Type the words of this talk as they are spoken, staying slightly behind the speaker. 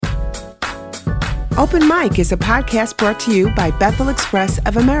Open Mic is a podcast brought to you by Bethel Express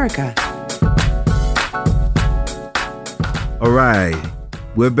of America. All right,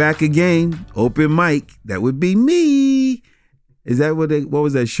 we're back again. Open Mic, that would be me. Is that what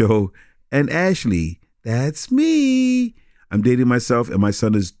was that show? And Ashley, that's me. I'm dating myself, and my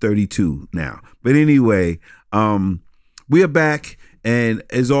son is 32 now. But anyway, we are back, and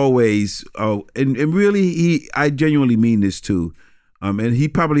as always, and really, I genuinely mean this too. And he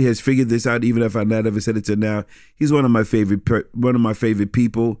probably has figured this out, even if I've not ever said it to now. He's one of my favorite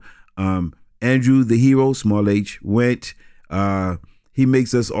people. Andrew, the hero, small H, went. He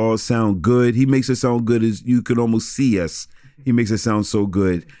makes us all sound good. He makes us sound good as you can almost see us. He makes us sound so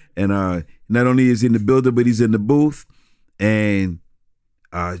good. And not only is he in the building, but he's in the booth. And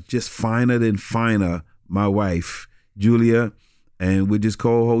just finer than finer, my wife, Julia. And we're just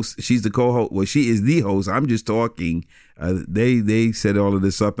co-hosts. She's the co-host. Well, she is the host. I'm just talking. They set all of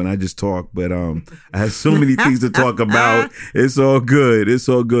this up, and I just talk. But I have so many things to talk about. It's all good. It's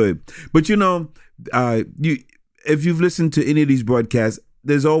all good. But if you've listened to any of these broadcasts,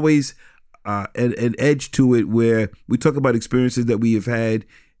 there's always an edge to it where we talk about experiences that we have had,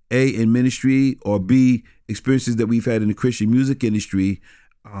 A, in ministry, or B, experiences that we've had in the Christian music industry.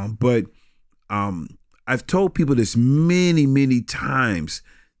 But I've told people this many, many times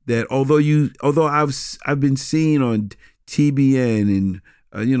that although I've been seen on TBN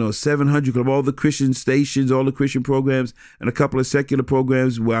and 700 Club, all the Christian stations, all the Christian programs, and a couple of secular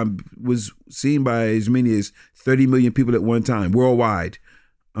programs where I was seen by as many as 30 million people at one time worldwide.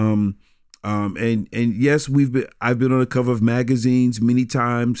 And yes, I've been on the cover of magazines many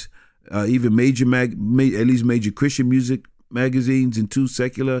times, even at least major Christian music magazines and 2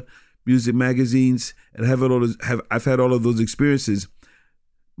 secular music magazines, and I've had all of those experiences.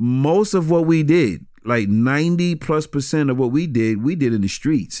 Most of what we did, like 90+% of what we did in the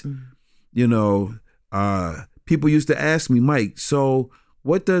streets. Mm-hmm. People used to ask me, Mike, so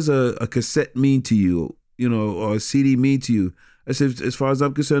what does a cassette mean to you, or a CD mean to you? I said, as far as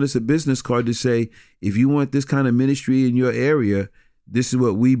I'm concerned, it's a business card to say, if you want this kind of ministry in your area, this is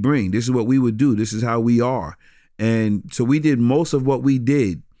what we bring. This is what we would do. This is how we are. And so we did most of what we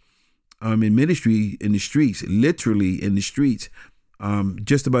did in ministry in the streets, literally in the streets.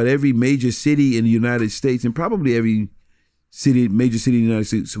 Just about every major city in the United States, and probably every major city in the United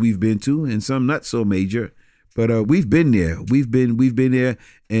States we've been to, and some not so major, but we've been there. We've been there,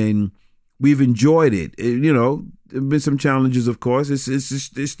 and we've enjoyed it. There've been some challenges, of course. It's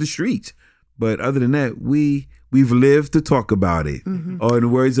the streets, but other than that, we've lived to talk about it. Mm-hmm. Or in the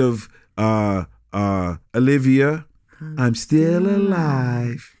words of Olivia, I'm still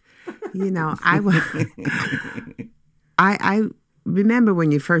alive. I remember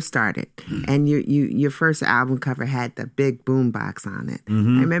when you first started, and your first album cover had the big boom box on it.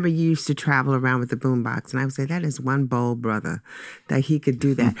 Mm-hmm. I remember you used to travel around with the boom box, and I would say, that is one bold brother that he could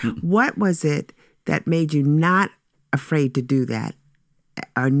do that. What was it that made you not afraid to do that,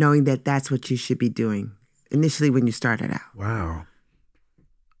 or knowing that that's what you should be doing initially when you started out? Wow.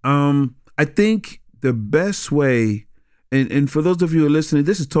 I think the best way, and for those of you who are listening,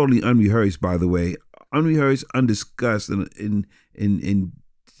 this is totally unrehearsed, by the way, unrehearsed, undiscussed, in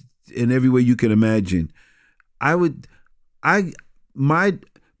every way you can imagine. Growing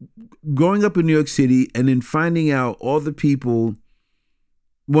up in New York City and then finding out all the people,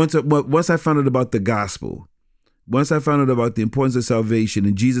 once I found out about the gospel, once I found out about the importance of salvation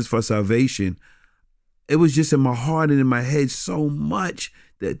and Jesus for salvation, it was just in my heart and in my head so much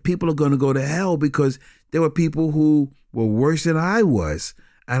that people are going to go to hell, because there were people who were worse than I was.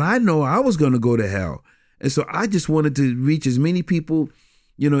 And I know I was going to go to hell. And so I just wanted to reach as many people,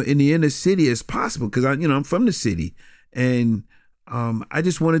 in the inner city as possible, because I'm from the city. And I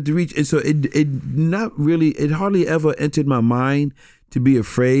just wanted to reach. And so it hardly ever entered my mind to be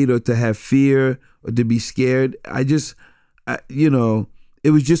afraid or to have fear or to be scared. It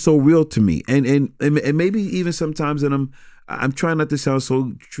was just so real to me. And maybe even sometimes, and I'm trying not to sound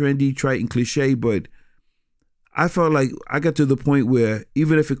so trendy, trite, and cliche, but I felt like I got to the point where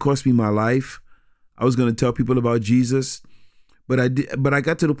even if it cost me my life, I was going to tell people about Jesus. But I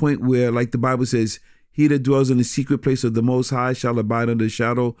got to the point where, like the Bible says, he that dwells in the secret place of the Most High shall abide under the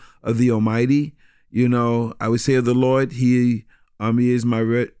shadow of the Almighty. I would say of the Lord, He is my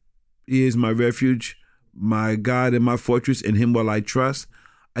refuge, my God and my fortress. In Him will I trust.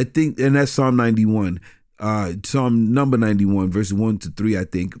 I think, and that's Psalm 91, Psalm number 91, verses 1-3, I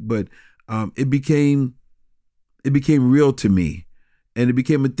think. But it became real to me. And it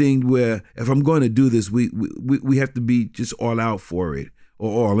became a thing where if I'm going to do this, we have to be just all out for it,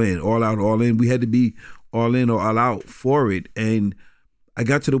 or all in, all out, all in. We had to be all in or all out for it. And I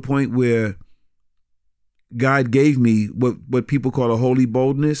got to the point where God gave me what people call a holy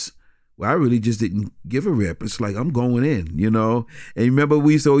boldness. Well, I really just didn't give a rip. It's like, I'm going in, you know? And remember,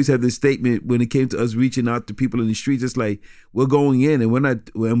 we used to always have this statement when it came to us reaching out to people in the streets. It's like, we're going in and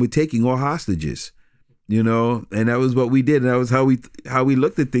we're taking all hostages, you know? And that was what we did. And that was how we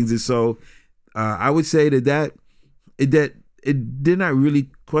looked at things. And so I would say that it did not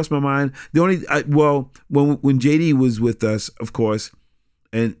really cross my mind. When JD was with us, of course,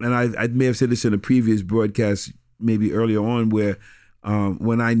 and I may have said this in a previous broadcast, maybe earlier on, where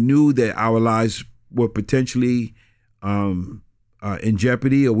when I knew that our lives were potentially in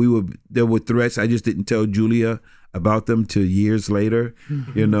jeopardy, or there were threats, I just didn't tell Julia about them till years later,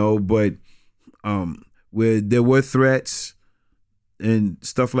 you know. But where there were threats and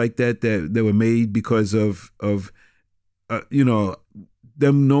stuff like that were made because of you know,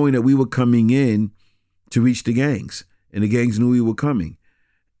 them knowing that we were coming in to reach the gangs, and the gangs knew we were coming.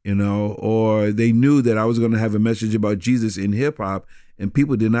 You know, or they knew that I was going to have a message about Jesus in hip hop, and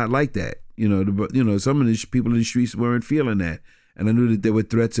people did not like that. You know, some of the people in the streets weren't feeling that, and I knew that there were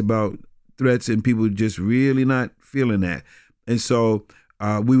threats, and people just really not feeling that. And so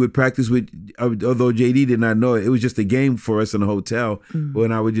we would practice with, although JD did not know it, it was just a game for us in the hotel.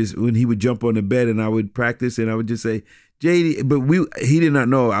 Mm-hmm. When he would jump on the bed and I would practice, and I would just say, JD, but he did not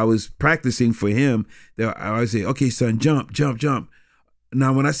know I was practicing for him. That I would say, okay, son, jump, jump, jump.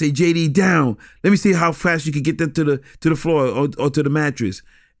 Now, when I say JD down, let me see how fast you could get them to the floor or to the mattress.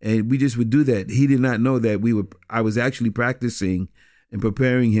 And we just would do that. He did not know that I was actually practicing and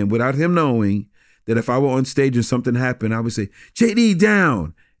preparing him without him knowing that if I were on stage and something happened, I would say, JD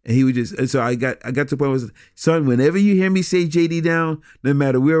down. And he would and so I got to the point where I was, son, whenever you hear me say JD down, no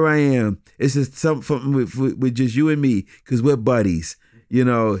matter where I am, it's just something with just you and me, because we're buddies. You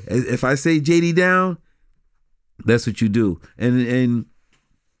know, if I say JD down, that's what you do. And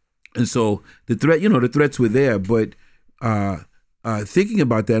so the threats were there, but thinking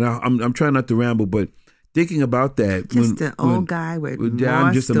about that, I'm trying not to ramble, but thinking about that, just an old guy with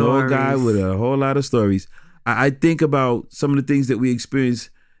more just stories. An old guy with a whole lot of stories. I think about some of the things that we experienced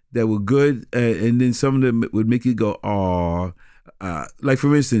that were good, and then some of them would make you go, "Aw." Like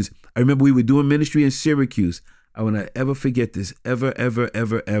for instance, I remember we were doing ministry in Syracuse. I will not ever forget this, ever, ever,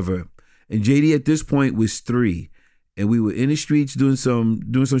 ever, ever. And JD at this point was 3. And we were in the streets doing some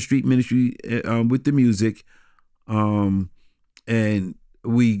street ministry with the music, and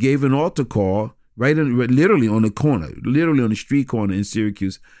we gave an altar call literally on the corner, literally on the street corner in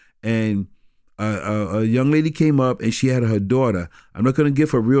Syracuse. And a young lady came up, and she had her daughter. I'm not going to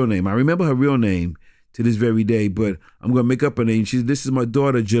give her real name. I remember her real name to this very day, but I'm going to make up her name. This is my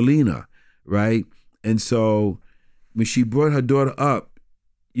daughter, Jelena, right? And so when she brought her daughter up,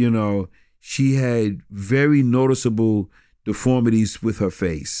 you know, she had very noticeable deformities with her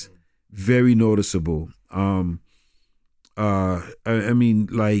face, very noticeable. I mean,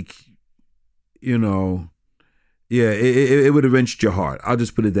 like, you know, yeah, it would have wrenched your heart. I'll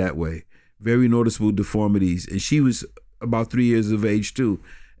just put it that way. Very noticeable deformities. And she was about 3 years of age too.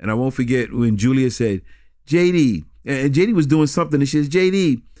 And I won't forget when Julia said, JD, and JD was doing something, and she says,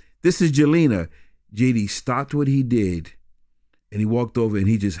 JD, this is Jelena. JD stopped what he did, and he walked over and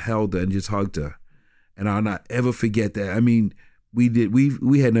he just held her and just hugged her. And I'll not ever forget that. I mean, we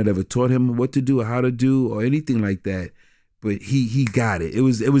had not ever taught him what to do or how to do or anything like that. But he got it. It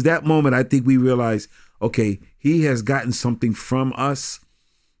was that moment I think we realized, okay, he has gotten something from us,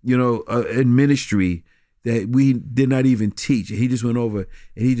 you know, in ministry that we did not even teach. And he just went over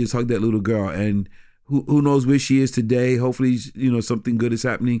and he just hugged that little girl. And who knows where she is today. Hopefully, you know, something good is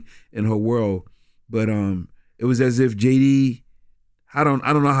happening in her world. But it was as if JD, I don't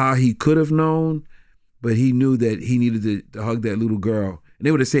know how he could have known, but he knew that he needed to hug that little girl. And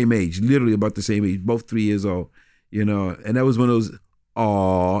they were the same age, literally about the same age, both 3 years old, you know. And that was one of those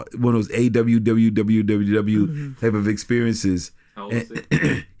AWWWWW type of experiences. How old was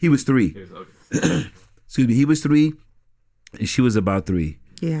he? He was 3. Okay. Excuse me, he was 3, and she was about 3.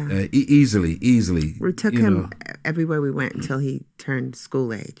 Yeah. Easily. We took him everywhere we went until he turned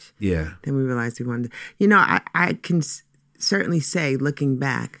school age. Yeah. Then we realized we wanted to. You know, I can certainly say, looking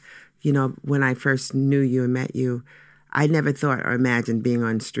back, you know, when I first knew you and met you, I never thought or imagined being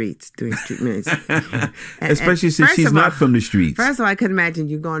on streets doing street ministry. Especially since she's not from the streets. First of all, I couldn't imagine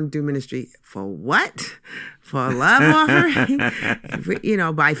you going to do ministry for what? For a love offering? You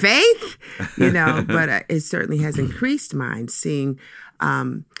know, by faith? You know, but it certainly has increased mine seeing.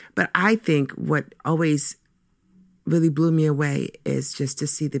 But I think what always really blew me away is just to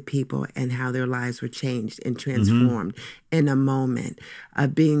see the people and how their lives were changed and transformed in a moment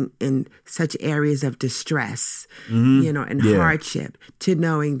of being in such areas of distress, and hardship, to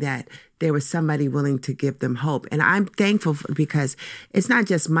knowing that there was somebody willing to give them hope. And I'm thankful because it's not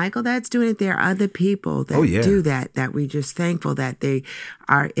just Michael that's doing it. There are other people that do that we're just thankful that they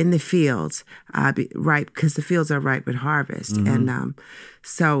are in the fields, ripe, because the fields are ripe with harvest. And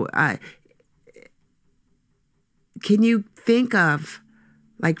so can you think of,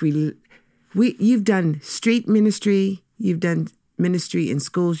 like, you've done street ministry, you've done ministry in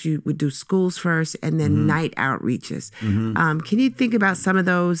schools. You would do schools first and then night outreaches. Can you think about some of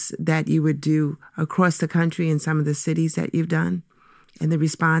those that you would do across the country in some of the cities that you've done and the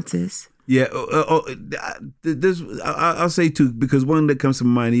responses? Yeah, I'll say too, because one that comes to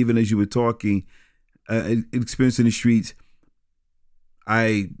mind, even as you were talking, experience in the streets,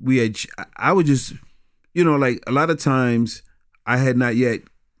 I would just, like a lot of times I had not yet,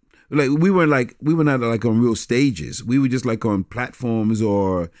 like we were not like on real stages. We were just like on platforms,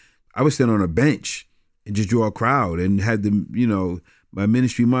 or I would stand on a bench and just draw a crowd and had the, my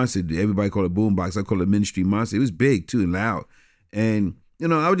ministry monster. Everybody called it boombox. I call it ministry monster. It was big too and loud. And,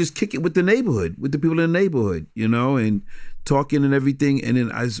 I would just kick it with the neighborhood, with the people in the neighborhood, and talking and everything. And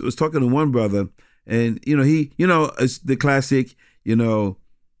then I was talking to one brother, and, he, it's the classic,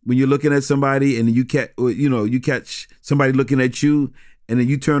 when you're looking at somebody and you catch somebody looking at you, and then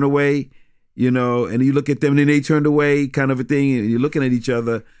you turn away, and you look at them and then they turned away, kind of a thing, and you're looking at each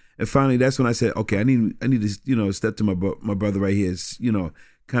other. And finally, that's when I said, okay, I need to, step to my brother right here,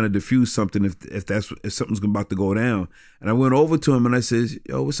 kind of diffuse something if something's about to go down. And I went over to him and I said,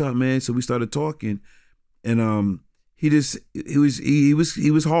 yo, what's up, man? So we started talking, and he was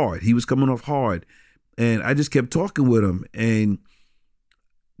hard. He was coming off hard, and I just kept talking with him, and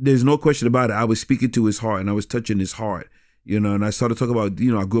there's no question about it. I was speaking to his heart and I was touching his heart. And I started talking about,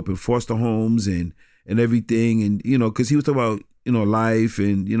 I grew up in foster homes and everything. And, because he was talking about, life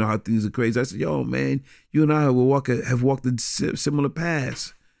and, how things are crazy. I said, yo, man, you and I have walked a similar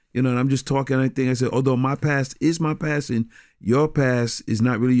paths, and I'm just talking. I said, although my past is my past and your past is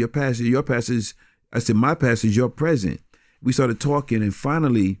not really your past. Your past is, I said, my past is your present. We started talking, and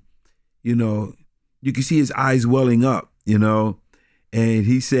finally, you can see his eyes welling up, and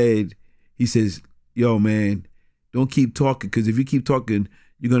he says, yo, man, don't keep talking, because if you keep talking,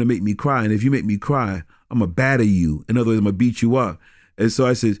 you're going to make me cry. And if you make me cry, I'm going to batter you. In other words, I'm going to beat you up. And so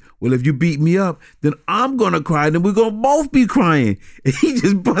I said, well, if you beat me up, then I'm going to cry. Then we're going to both be crying. And he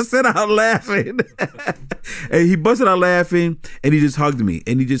just busted out laughing. And he busted out laughing, and he just hugged me.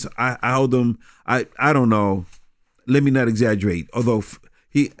 And I held him. I don't know. Let me not exaggerate. Although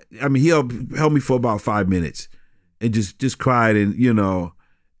he held me for about 5 minutes and just cried and, and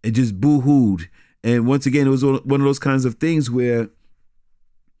just boo-hooed. And once again, it was one of those kinds of things where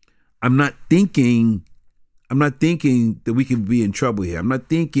I'm not thinking that we can be in trouble here. I'm not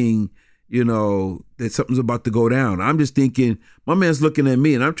thinking, that something's about to go down. I'm just thinking, my man's looking at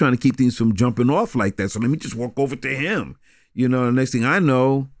me and I'm trying to keep things from jumping off like that. So let me just walk over to him. The next thing I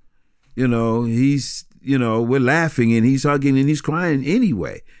know, he's, we're laughing and he's hugging and he's crying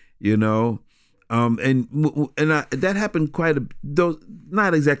anyway, that happened though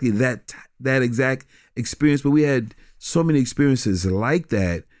not exactly that exact experience, but we had so many experiences like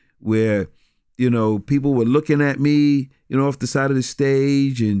that where, people were looking at me, off the side of the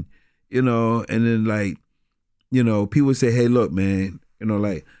stage, and, and then like, people would say, hey, look, man,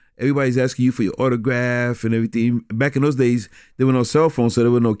 like everybody's asking you for your autograph and everything. Back in those days, there were no cell phones, so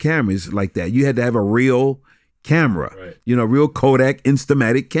there were no cameras like that. You had to have a real camera, right. Real Kodak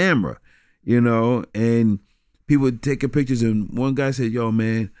Instamatic camera, and people would take pictures. And one guy said, yo,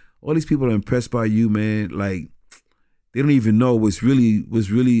 man, all these people are impressed by you, man. Like, they don't even know what's really,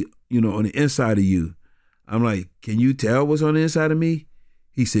 on the inside of you. I'm like, can you tell what's on the inside of me?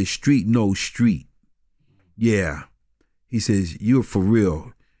 He says, street, no street. Yeah. He says, you're for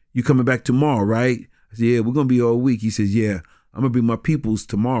real. You coming back tomorrow, right? I said, yeah, we're going to be all week. He says, yeah, I'm going to bring my peoples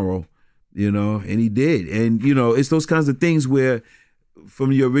tomorrow, and he did. And, it's those kinds of things where,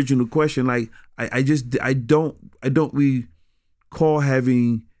 from your original question, like, I don't recall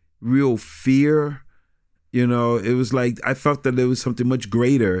having real fear. It was like I felt that there was something much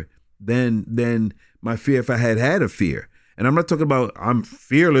greater than my fear if I had a fear. And I'm not talking about I'm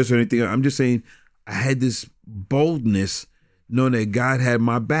fearless or anything. I'm just saying I had this boldness knowing that God had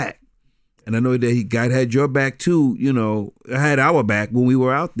my back. And I know that God had your back too. Had our back when we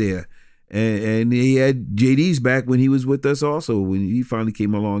were out there. And he had JD's back when he was with us also, when he finally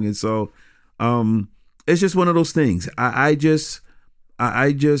came along. And so it's just one of those things. I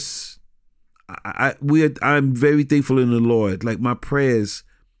I'm very thankful in the Lord. Like my prayers,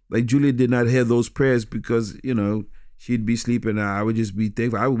 like Julia did not hear those prayers because, she'd be sleeping. I would just be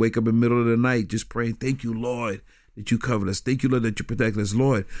thankful. I would wake up in the middle of the night just praying, thank you, Lord, that you covered us. Thank you, Lord, that you protected us.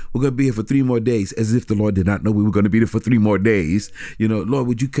 Lord, we're going to be here for 3 more days, as if the Lord did not know we were going to be there for 3 more days. Lord,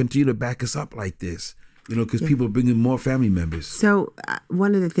 would you continue to back us up like this? Because people are bringing more family members. So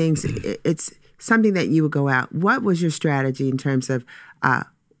one of the things, it's something that you would go out. What was your strategy in terms of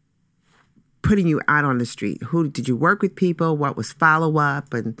putting you out on the street? Who did you work with people? What was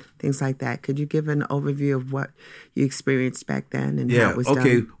follow-up and things like that? Could you give an overview of what you experienced back then and how it was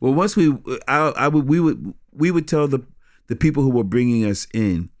done? Well, once we would tell the people who were bringing us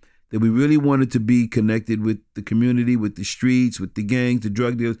in that we really wanted to be connected with the community, with the streets, with the gangs, the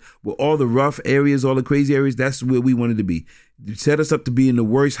drug dealers, with all the rough areas, all the crazy areas. That's where we wanted to be. Set us up to be in the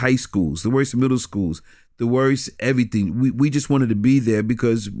worst high schools, the worst middle schools, the worst everything. We just wanted to be there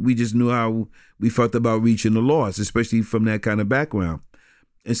because we just knew how we felt about reaching the lost, especially from that kind of background.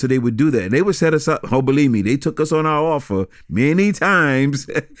 And so they would do that. And they would set us up. Oh, believe me, they took us on our offer many times.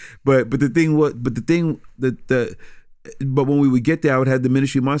 But when we would get there, I would have the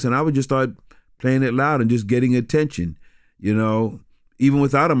ministry monster and I would just start playing it loud and just getting attention, even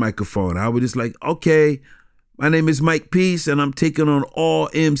without a microphone. I would just like, okay, my name is Mike Peace and I'm taking on all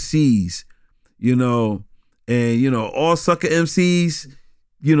MCs, and, all sucker MCs,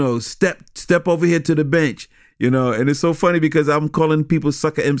 step over here to the bench, and it's so funny because I'm calling people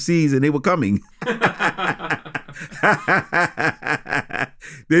sucker MCs and they were coming.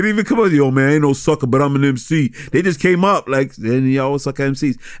 They didn't even come up, yo, man, I ain't no sucker, but I'm an MC. They just came up like, and y'all sucker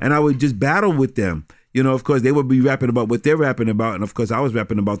MCs. And I would just battle with them. Of course, they would be rapping about what they're rapping about. And of course, I was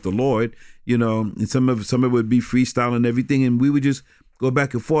rapping about the Lord, and some of it would be freestyle and everything. And we would just go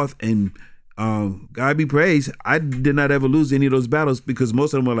back and forth. And God be praised, I did not ever lose any of those battles because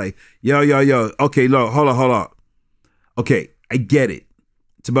most of them were like, yo. Okay, Lord, hold on. Okay, I get it.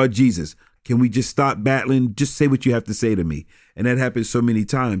 It's about Jesus. Can we just stop battling? Just say what you have to say to me. And that happened so many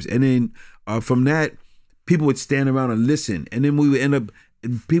times. And then from that, people would stand around and listen. And then we would end up,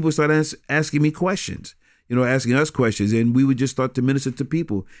 people started asking me questions, asking us questions. And we would just start to minister to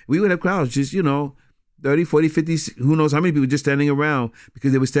people. We would have crowds just, 30, 40, 50, who knows how many people just standing around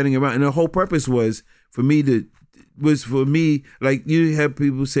because they were standing around. And the whole purpose was for me, like you have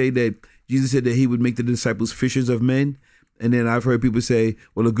people say that Jesus said that he would make the disciples fishers of men. And then I've heard people say,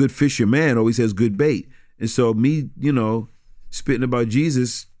 well, a good fisherman always has good bait. And so me, spitting about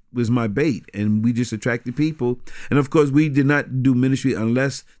Jesus was my bait. And we just attracted people. And of course, we did not do ministry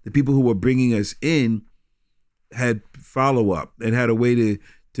unless the people who were bringing us in had follow-up and had a way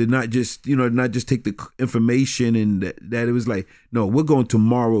to not just take the information and that it was like, no, we're going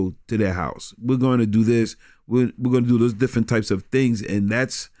tomorrow to their house. We're going to do this. We're going to do those different types of things. And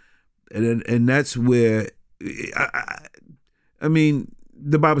that's where, I mean,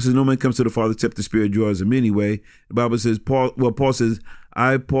 the Bible says no man comes to the Father except the Spirit draws him anyway. The Bible says, Paul says,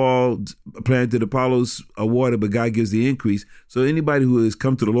 Paul planted, Apollos water, but God gives the increase. So anybody who has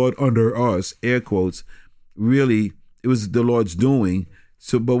come to the Lord under us, air quotes, really, it was the Lord's doing.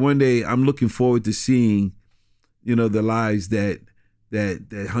 So, but one day I'm looking forward to seeing, the lives that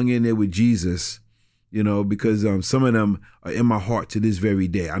hung in there with Jesus, because some of them are in my heart to this very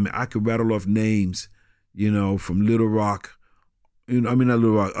day. I mean, I could rattle off names, from Little Rock, not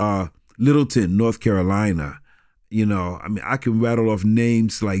Little Rock, Littleton, North Carolina. I can rattle off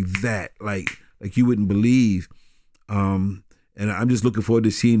names like that, like you wouldn't believe. And I'm just looking forward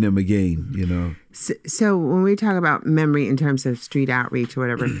to seeing them again, So when we talk about memory in terms of street outreach or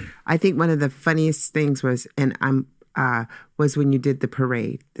whatever, I think one of the funniest things was, was when you did the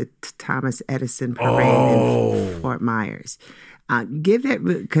parade, the Thomas Edison parade in Fort Myers. Give that,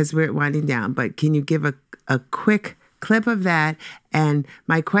 because we're winding down, but can you give a quick clip of that? And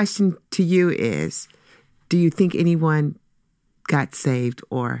my question to you is, do you think anyone got saved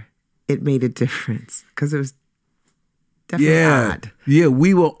or it made a difference? Because it was definitely odd. Yeah,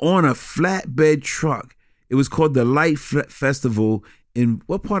 we were on a flatbed truck. It was called the Light Festival in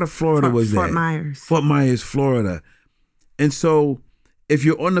what part of Florida was that? Fort Myers. Fort Myers, Florida. And so if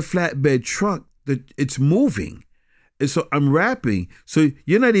you're on the flatbed truck, it's moving. And so I'm rapping. So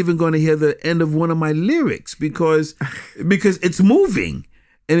you're not even going to hear the end of one of my lyrics because it's moving.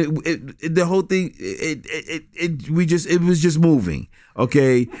 And the whole thing, it was just moving.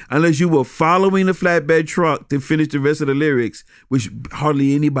 Okay, unless you were following the flatbed truck to finish the rest of the lyrics, which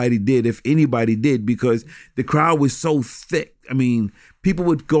hardly anybody did, if anybody did, because the crowd was so thick. I mean, people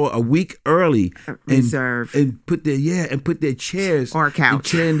would go a week early and put their chairs or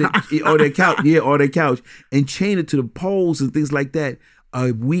couch or their couch and chain it to the poles and things like that.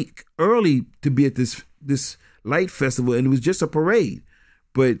 a week early to be at this light festival, and it was just a parade.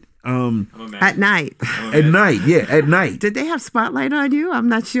 But at night. At night. Did they have spotlight on you? I'm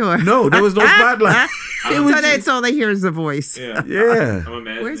not sure. No, there was no spotlight. That's all they hear is the voice. Yeah. Yeah. I'm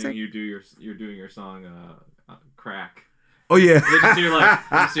imagining you're doing your song Crack. Oh yeah.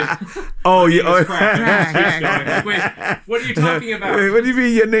 Oh yeah. Oh, Crack. Wait, what are you talking about? Wait, what do you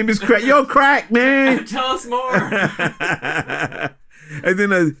mean your name is Crack? Yo, Crack, man. Tell us more. And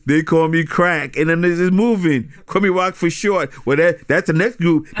then they call me Crack, and then there's this moving, Call Me Rock for short. Well, that's the next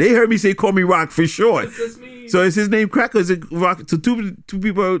group. They heard me say Call Me Rock for short. What's this mean? So is his name Crack, or is it Rock? So two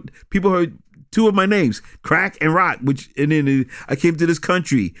people heard two of my names, Crack and Rock. And then I came to this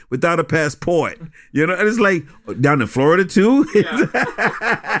country without a passport. You know, and it's like down in Florida too.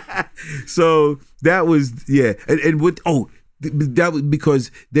 Yeah. So that was that was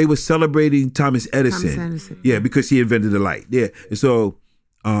because they were celebrating Thomas Edison. Yeah, because he invented the light. Yeah, and so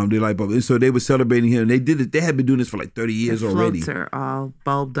the light bulb. And so they were celebrating him. And they did it. They had been doing this for like 30 years already. The floats are all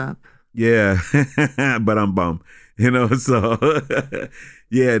bulbed up. Yeah, but I'm bummed. You know, so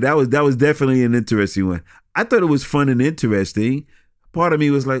yeah, that was definitely an interesting one. I thought it was fun and interesting. Part of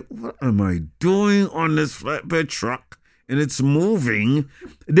me was like, what am I doing on this flatbed truck? And it's moving.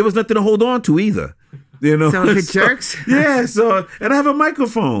 There was nothing to hold on to either. You know, so if it jerks. Yeah, and I have a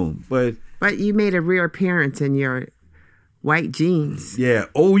microphone, but you made a rare appearance in your white jeans. Yeah.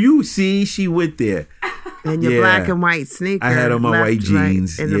 Oh, you see, she went there. And your black and white sneaker. I had on my white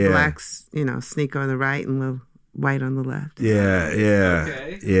jeans. Right, and the black, sneaker on the right and the white on the left. Yeah.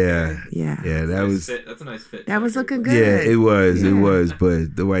 Okay. Yeah. That's a nice fit. That was looking good. Yeah, it was. It was.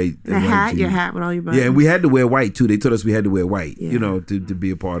 But the white, hat, your hat with all your buttons. Yeah, and we had to wear white too. They told us we had to wear white, to be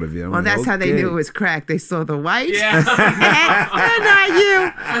a part of it. Well, that's how they knew it was Crack. They saw the white. Yeah. And not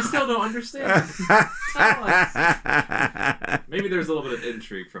you. I still don't understand. Tell us. Maybe there's a little bit of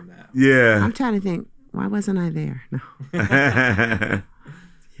intrigue from that. Yeah. I'm trying to think. Why wasn't I there? No.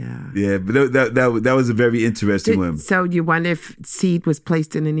 Yeah, but that was a very interesting one. So you wonder if seed was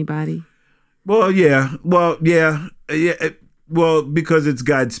placed in anybody? Well, yeah. Well, because it's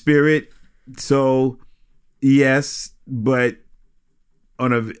God's spirit. So, yes, but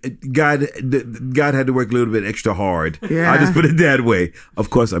God had to work a little bit extra hard. Yeah. I'll just put it that way. Of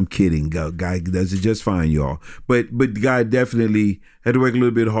course, I'm kidding. God does it just fine, y'all. But God definitely had to work a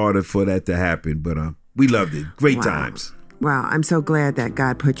little bit harder for that to happen. But we loved it. Great times. Wow, I'm so glad that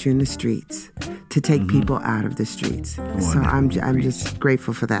God put you in the streets to take people out of the streets. So I'm just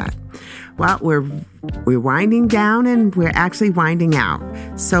grateful for that. Well, we're winding down and we're actually winding out.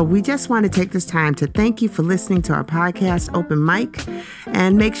 So we just want to take this time to thank you for listening to our podcast, Open Mic,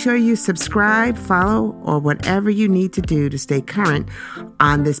 and make sure you subscribe, follow, or whatever you need to do to stay current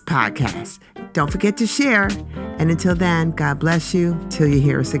on this podcast. Don't forget to share. And until then, God bless you till you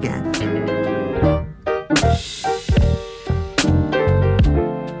hear us again.